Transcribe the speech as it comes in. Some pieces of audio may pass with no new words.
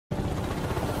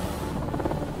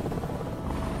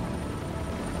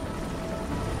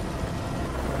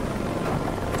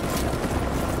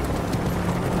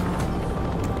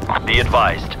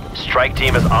advised, strike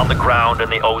team is on the ground in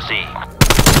the OZ.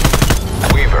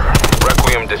 Weaver,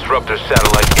 Requiem Disruptor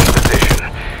satellite in position.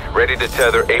 Ready to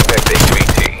tether Apex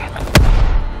HVT.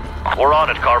 We're on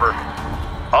it, Carver.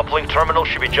 Uplink terminal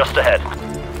should be just ahead.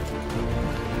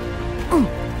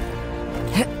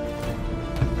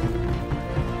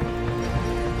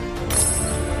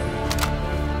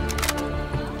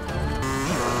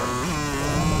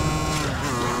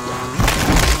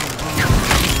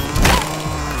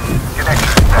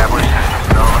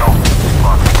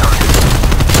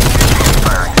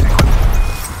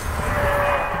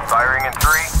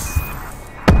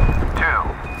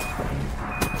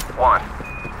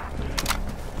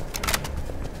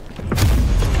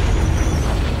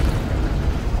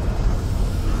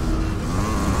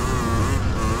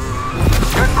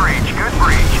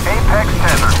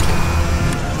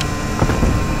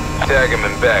 Tag him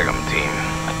and bag him, team.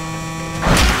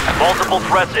 Multiple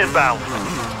threats inbound.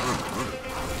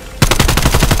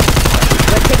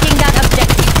 We're taking that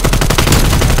objective.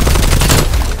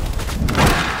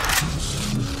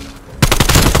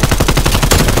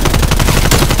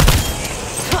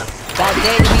 Bad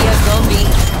day to be a zombie.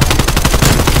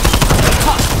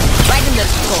 Right in the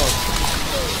skull.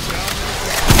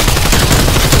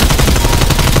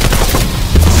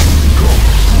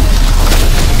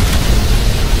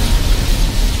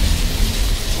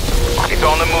 He's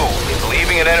on the move. He's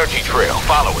leaving an energy trail.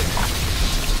 Follow it.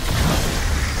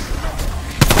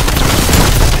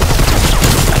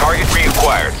 Target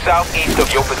reacquired, southeast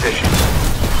of your position.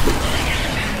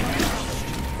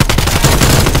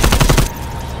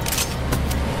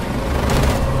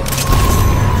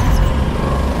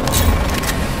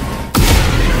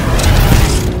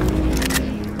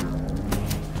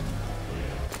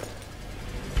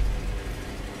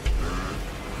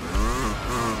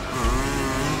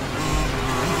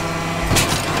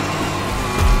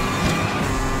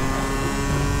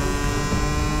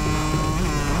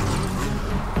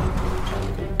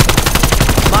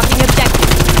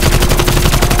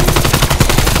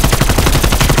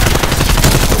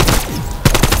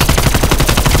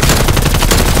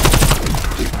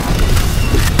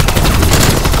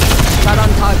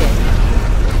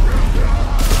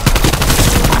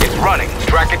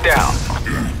 Track it down.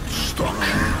 Stuck.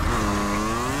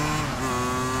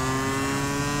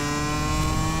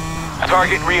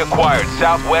 Target reacquired,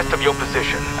 southwest of your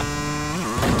position.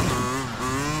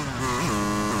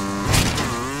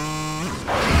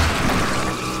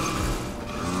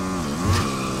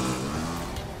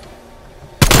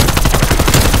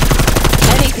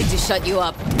 Anything to shut you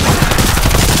up.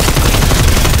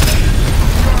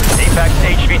 Apex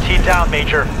HVT down,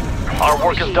 Major. Our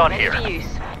work is done here.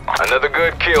 Another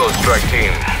good kill, strike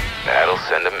team. That'll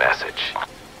send a message.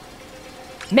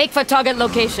 Make for target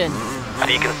location.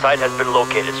 Beacon site has been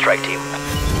located, strike team.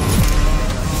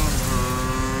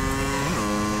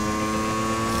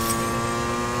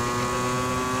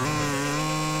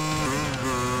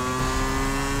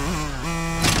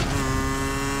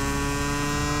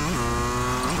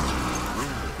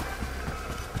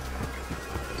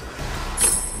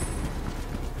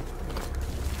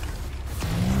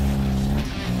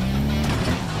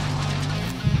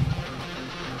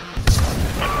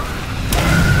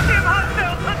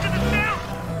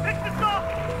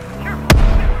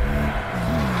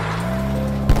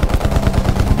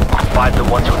 Find the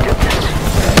ones who did this.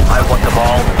 I want them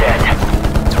all dead.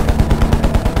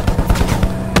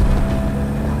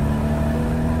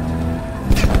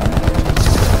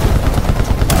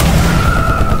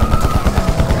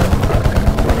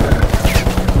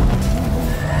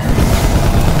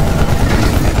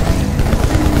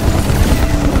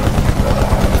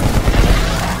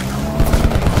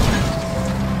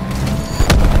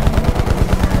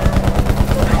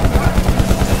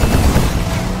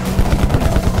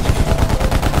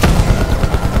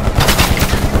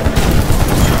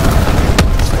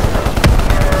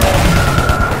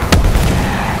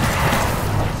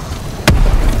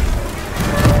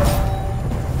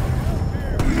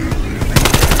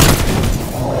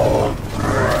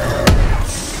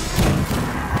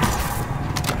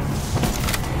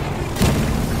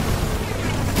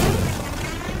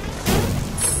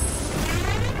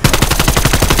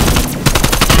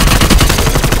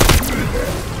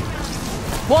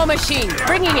 War machine,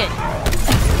 bringing it.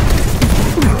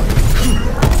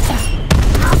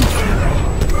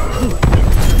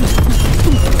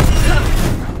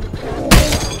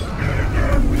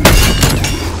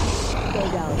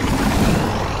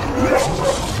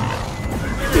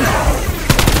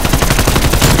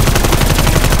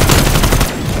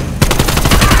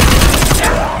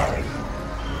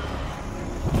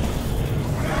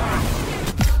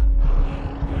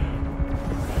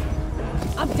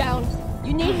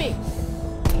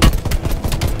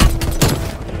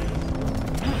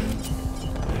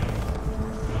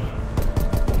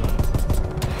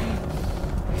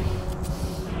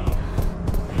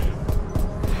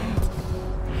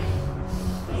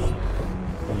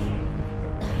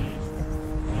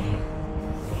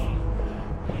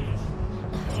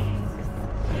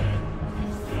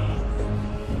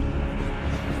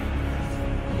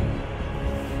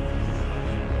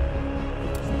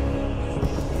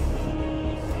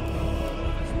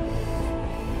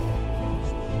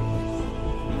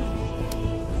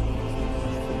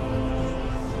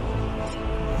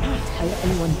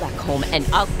 back home and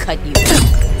I'll cut you.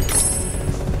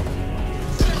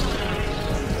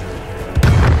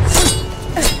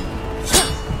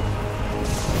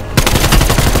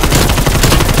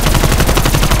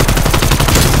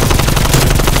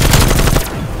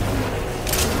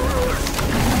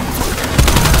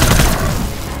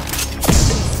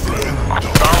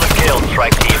 Solid kill,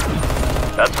 strike team.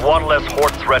 That's one less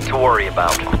horde threat to worry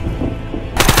about.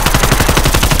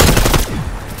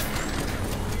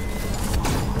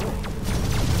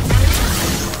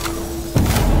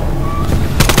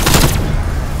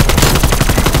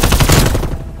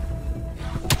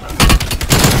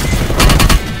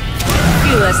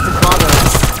 Few less to bother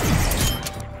us.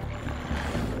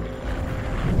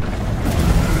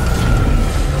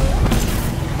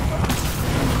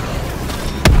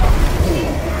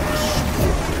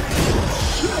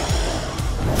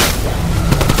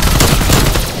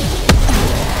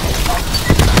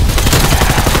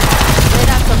 Let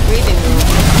out some breathing room.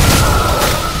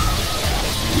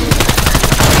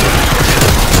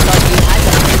 Thought you had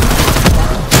that.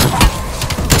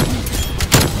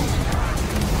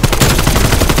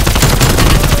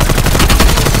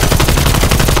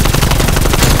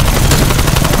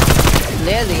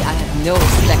 Clearly, I have no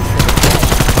respect for the dead.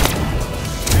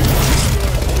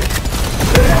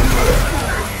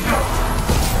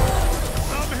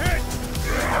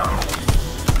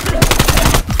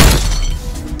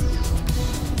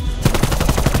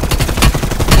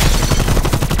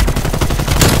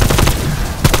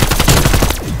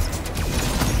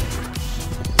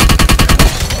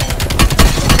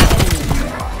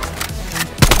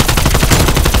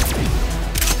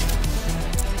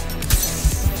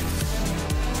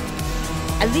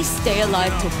 At least stay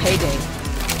alive till payday.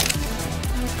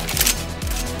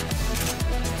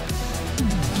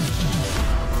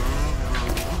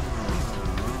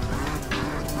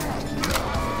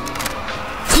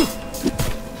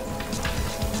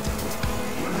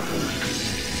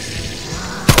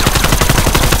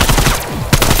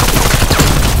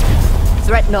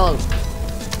 Threat null.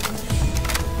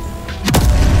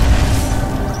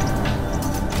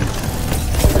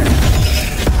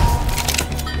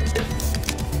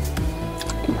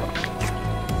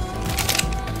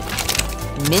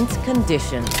 Mint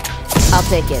condition. I'll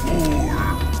take it.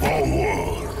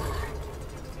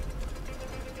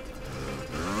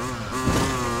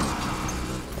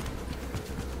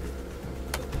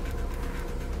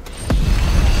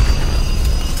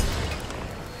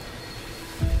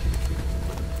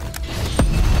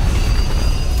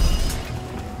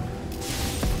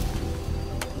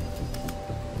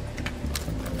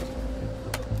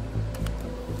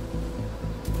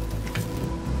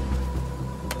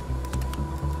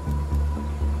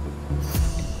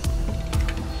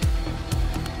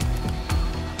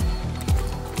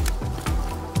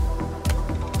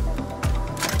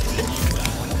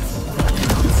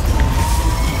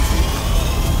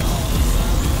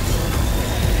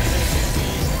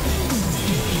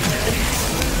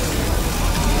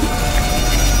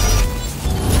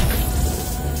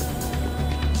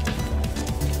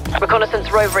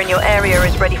 Reconnaissance rover in your area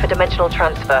is ready for dimensional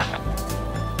transfer.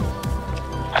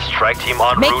 Strike team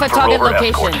en Make route for for target rover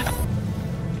location.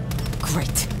 escort.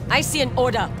 Great. I see an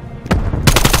order.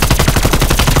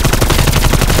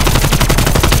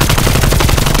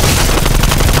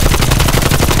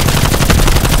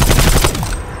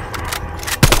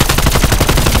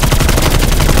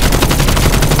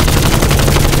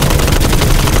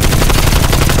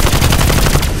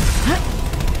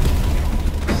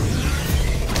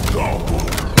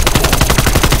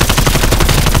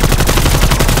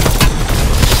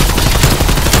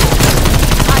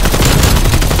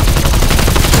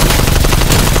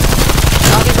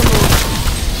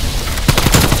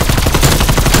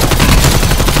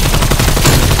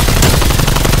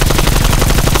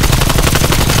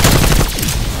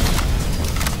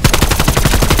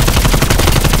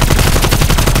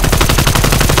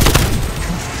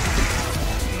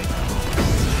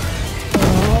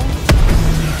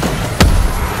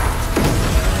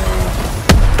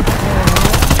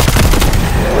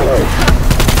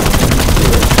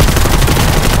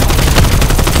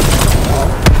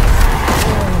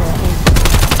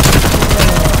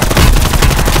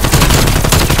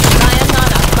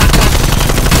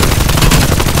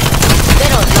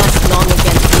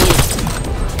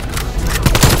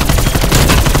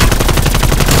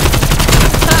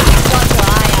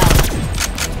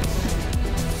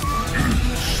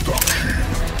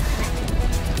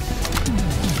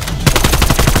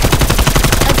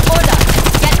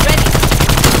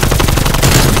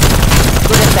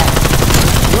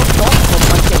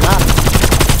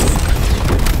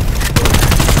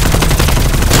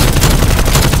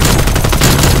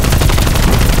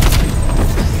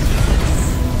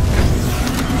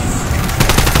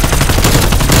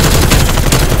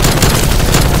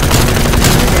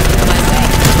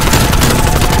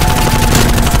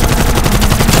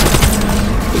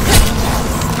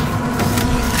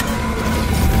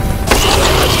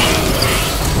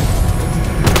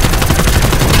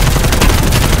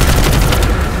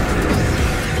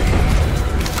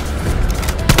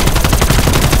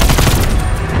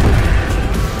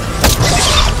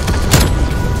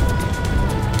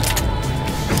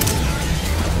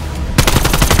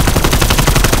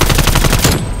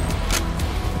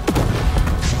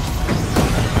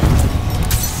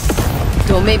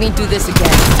 Don't make me do this again.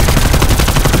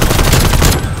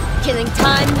 Killing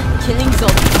time, killing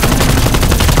zombies.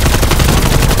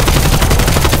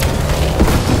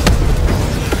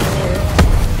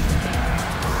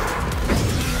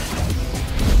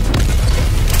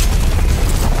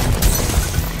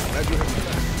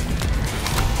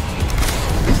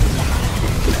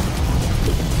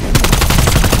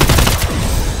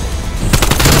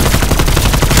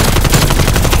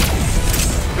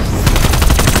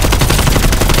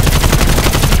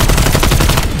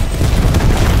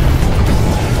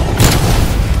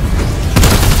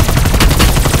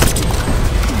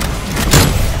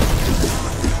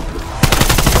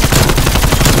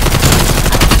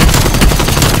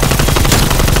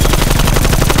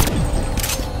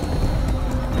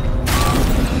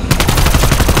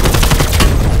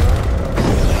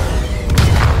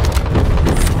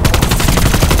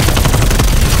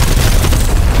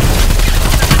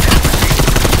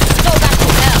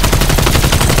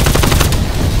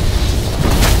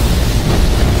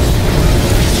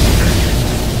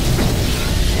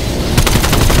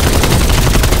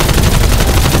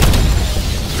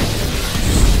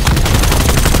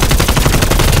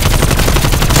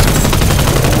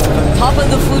 Top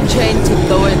of the food chain to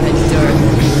lower the dirt.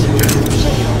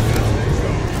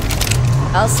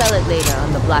 I'll sell it later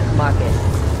on the black market.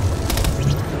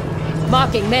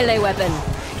 Marking melee weapon.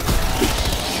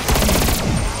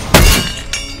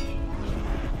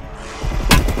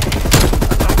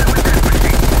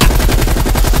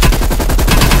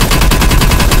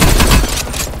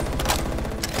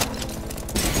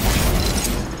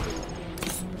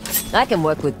 I can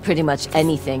work with pretty much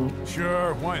anything.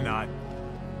 Sure, why not?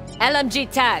 LMG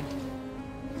tagged.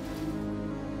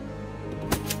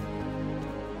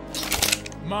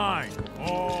 Mine.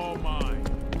 All mine.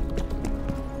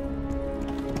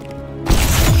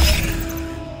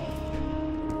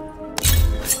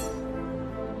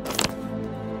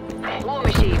 War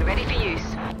machine ready for use.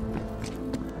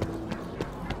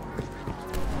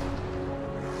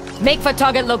 Make for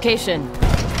target location.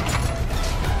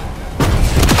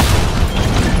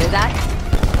 Hear that?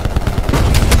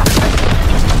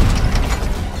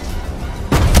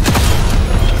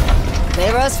 They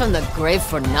rose from the grave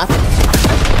for nothing.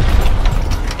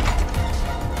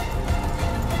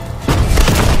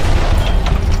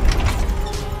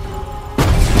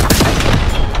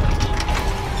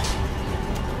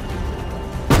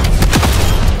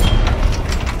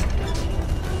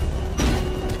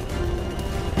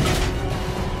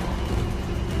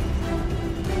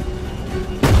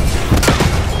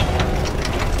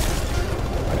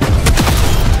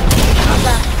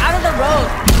 Out of the road!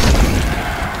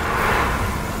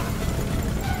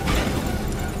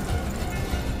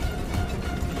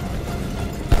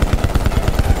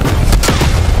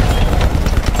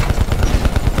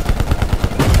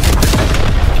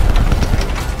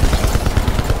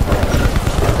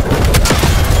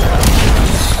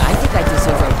 I think I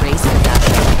deserve a raise for that.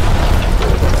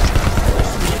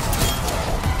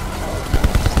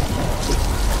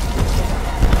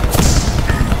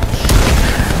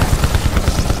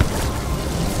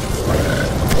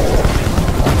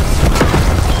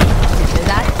 Hear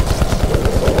that?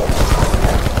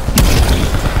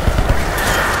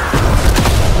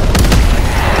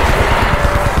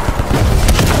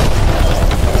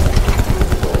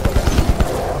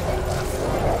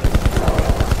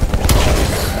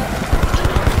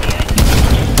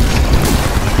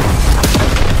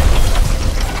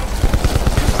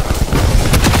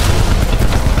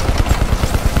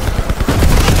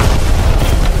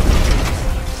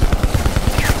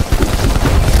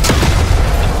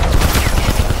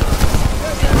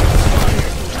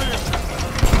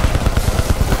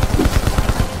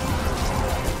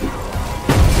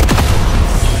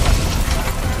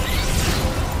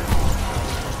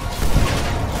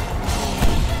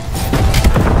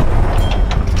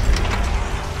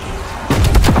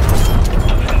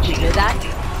 Hear that?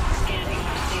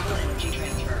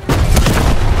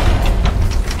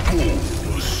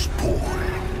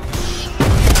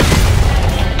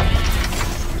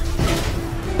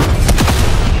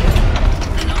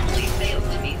 Anomaly failed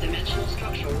to meet dimensional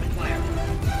structural requirements.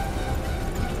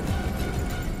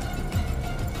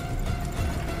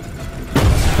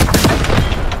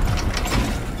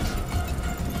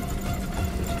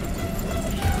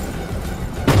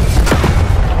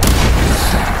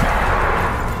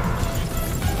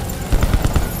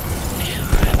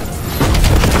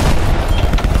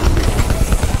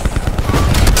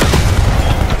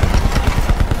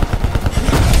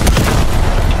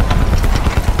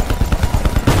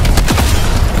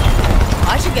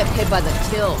 I should get paid by the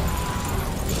kill.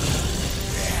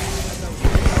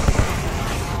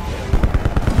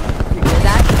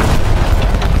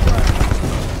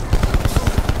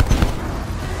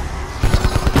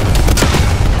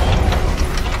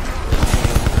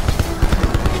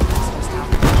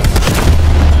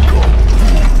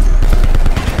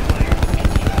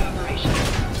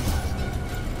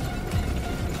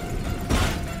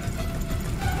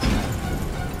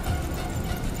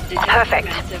 Perfect.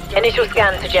 Initial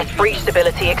scan suggests breach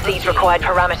stability exceeds required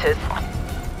parameters.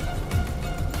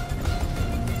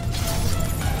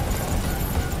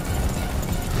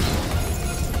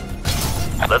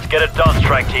 Let's get it done,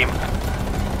 strike team.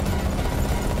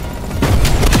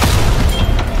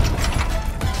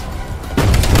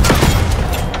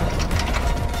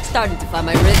 Starting to find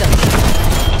my rhythm.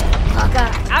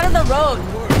 Fucker, out of the road!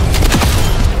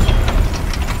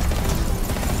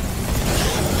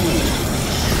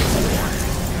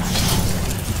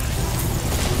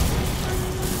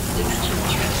 Dimensional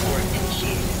transport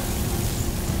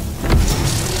initiated.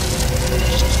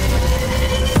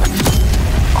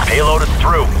 Payload is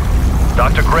through.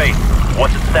 Dr. Gray,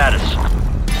 what's its status?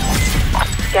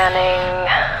 Scanning.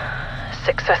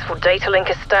 Successful data link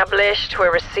established.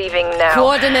 We're receiving now.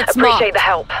 Coordinates Appreciate marked. the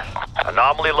help.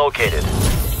 Anomaly located.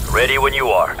 Ready when you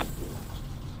are.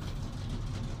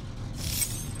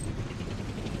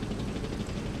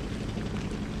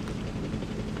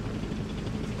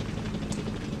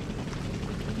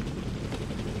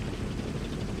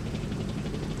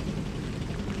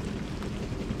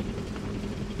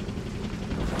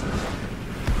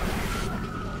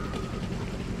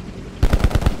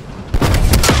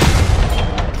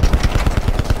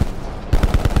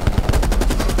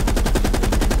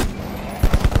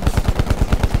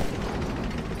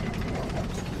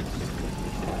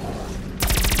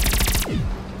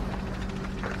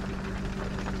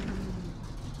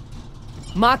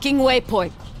 Marking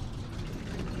waypoint.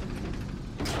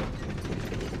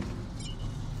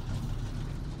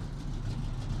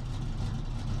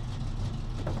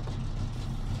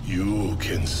 You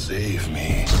can save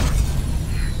me.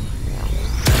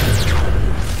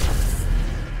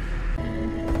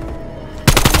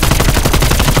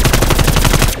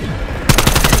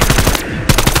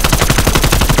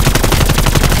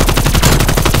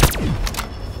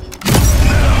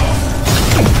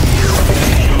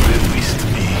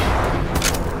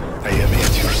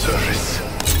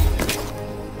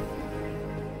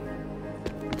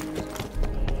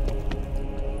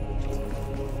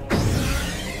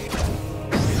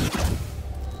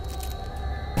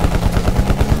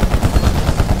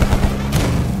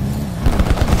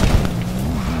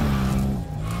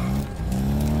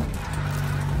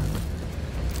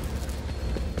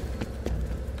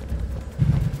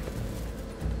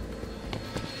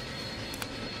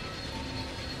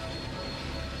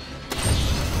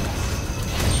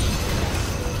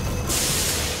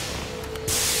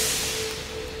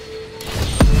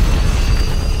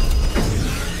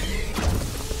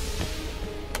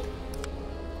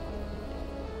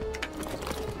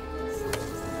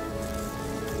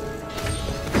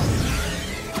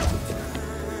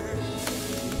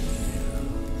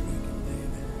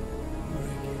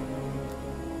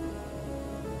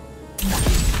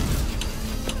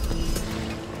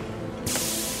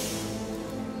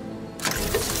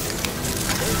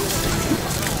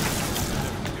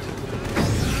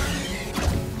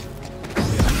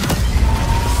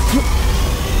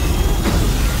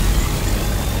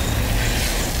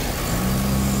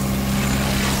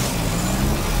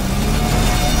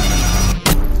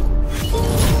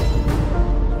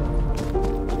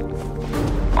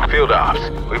 Field ops.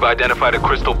 We've identified a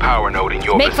crystal power node in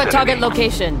your Make for vicinity. target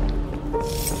location.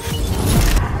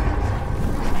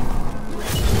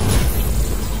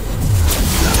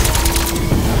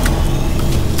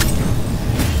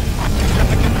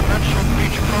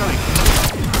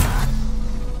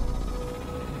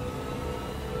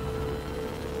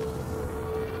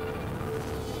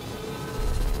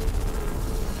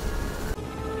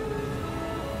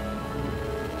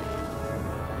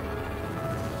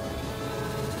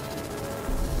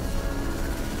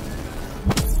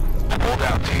 Hold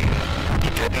out, team.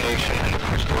 Detonation and the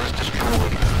crystal is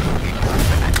destroyed.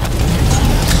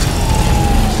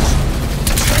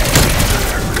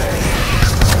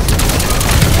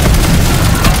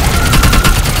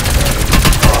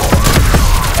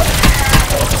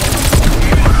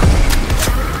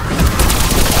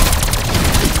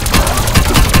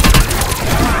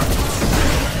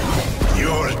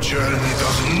 Your journey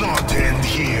does not end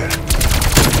here.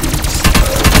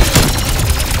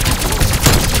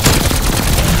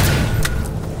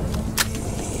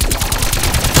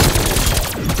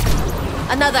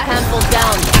 Another handful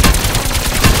down.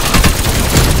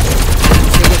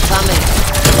 See it coming.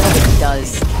 It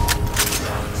does.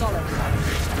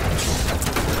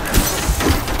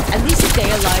 At least if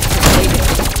they're alive to save it.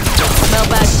 Smell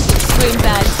bad, scream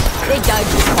bad, they died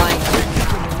just fine.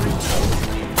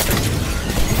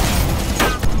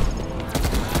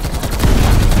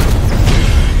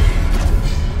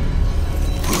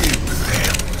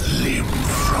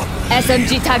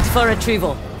 SMG tagged for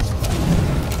retrieval.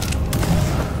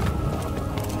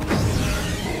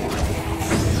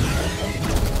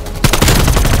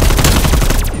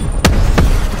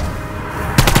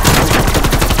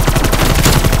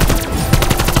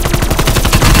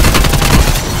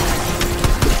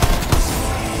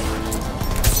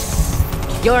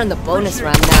 You're in the bonus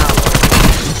round now.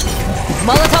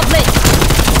 Molotov lit!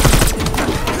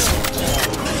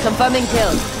 Confirming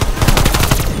kill.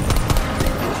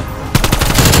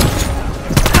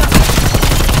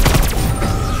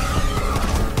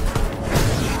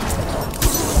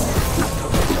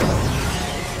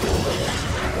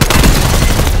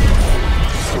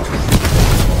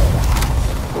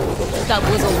 That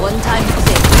was a one-time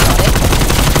mistake, got it?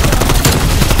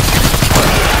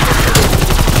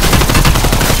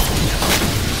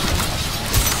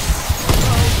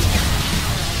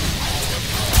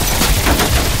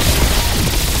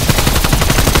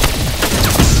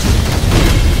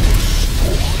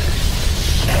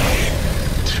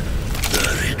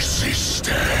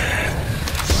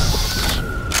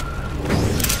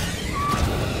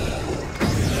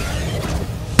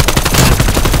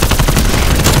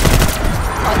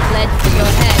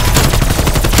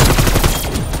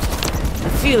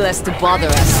 Less to bother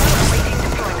us.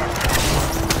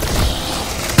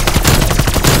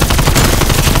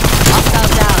 Hostile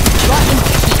down. Rotten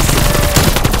piece.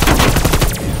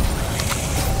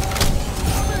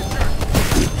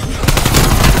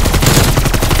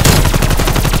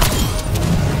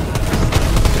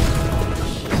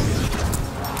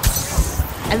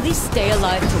 At least stay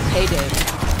alive till payday.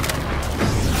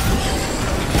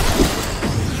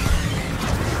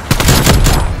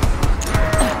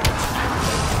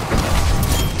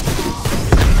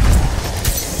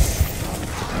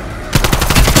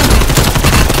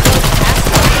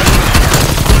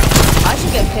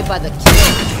 By the kill.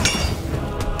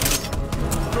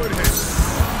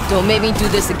 Don't make me do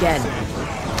this again.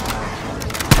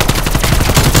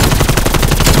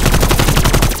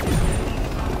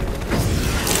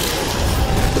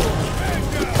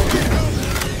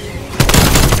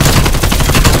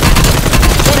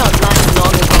 They don't last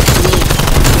long against me.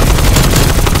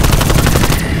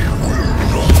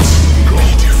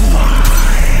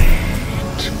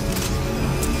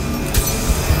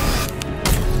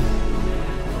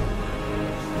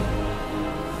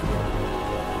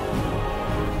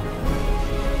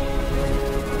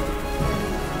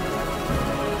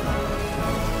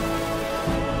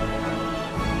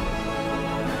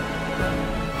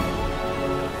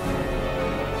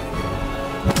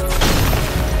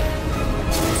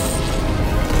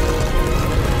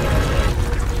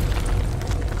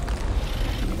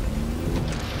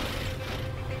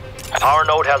 Power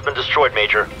node has been destroyed,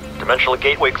 Major. Dimensional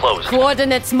gateway closed.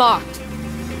 Coordinates marked.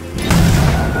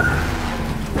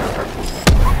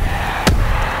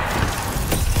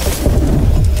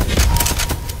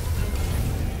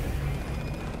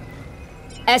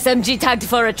 SMG tagged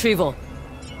for retrieval.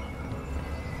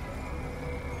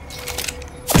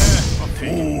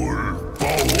 Full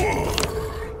power.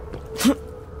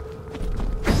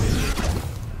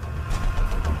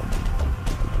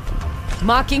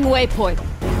 Marking waypoint.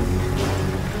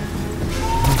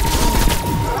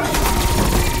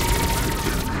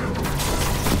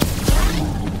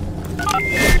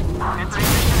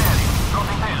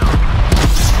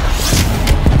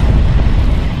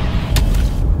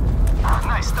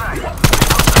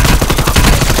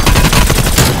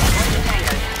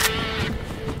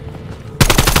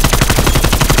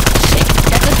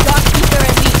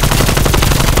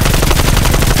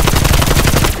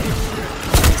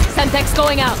 Semtex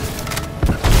going out.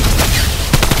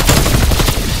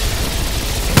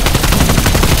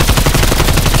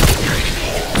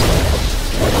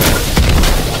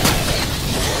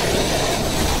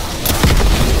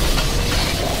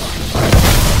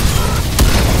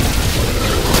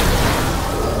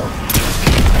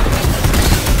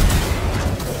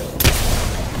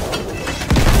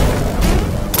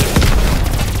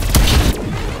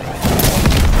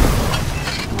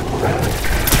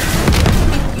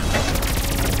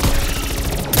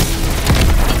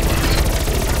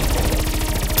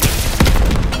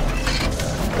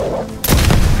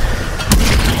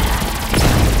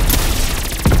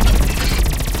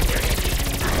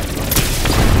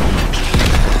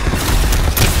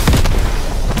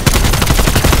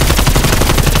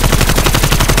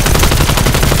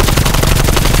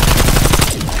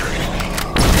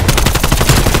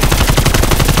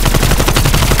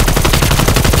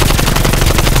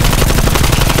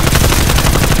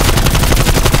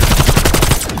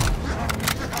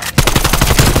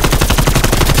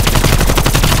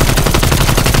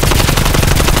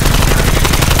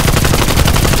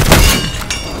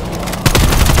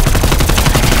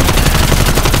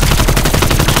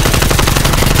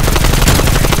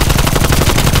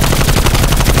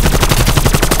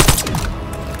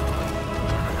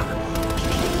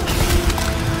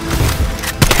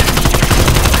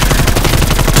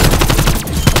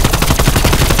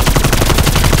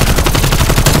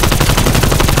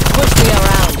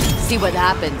 see what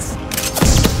happens.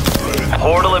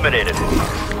 Horde eliminated.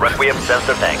 Requiem sends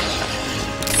their thanks.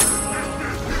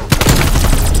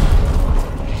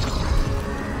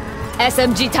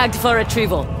 SMG tagged for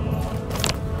retrieval.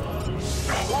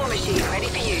 War machine ready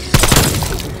for use.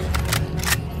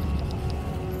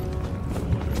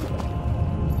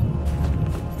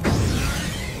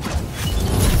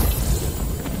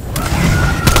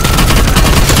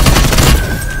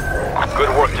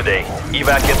 Good work today.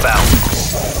 Evac inbound.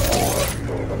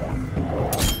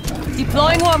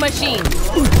 Deploying war machine.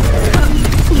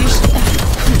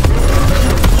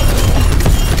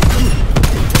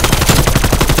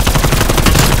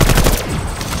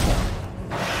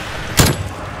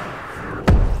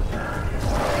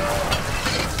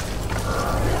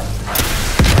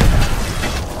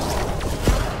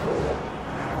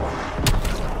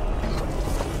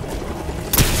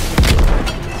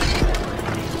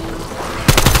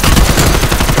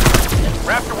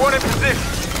 Raptor 1 in position.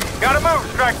 Gotta move,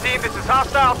 strike team. This is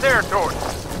hostile territory.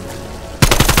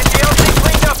 Get the LC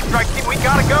cleaned up, strike team. We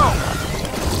gotta go.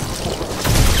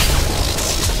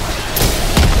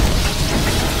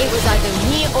 It was either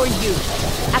me or you.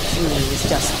 Actually, it was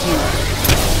just you.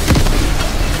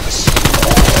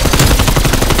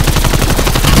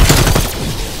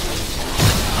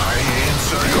 I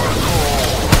answer your call.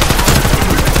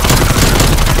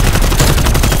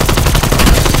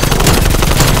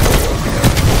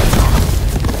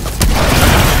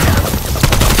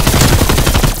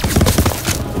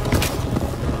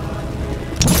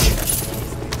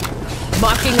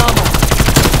 Marking ammo.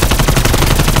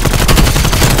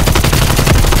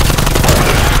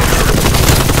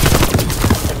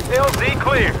 LZ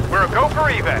clear. We're a go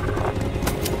for evac.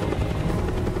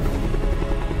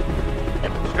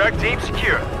 Strike team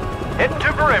secure. Heading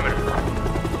to perimeter.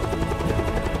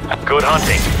 Good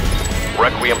hunting.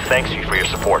 Requiem thanks you for your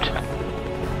support.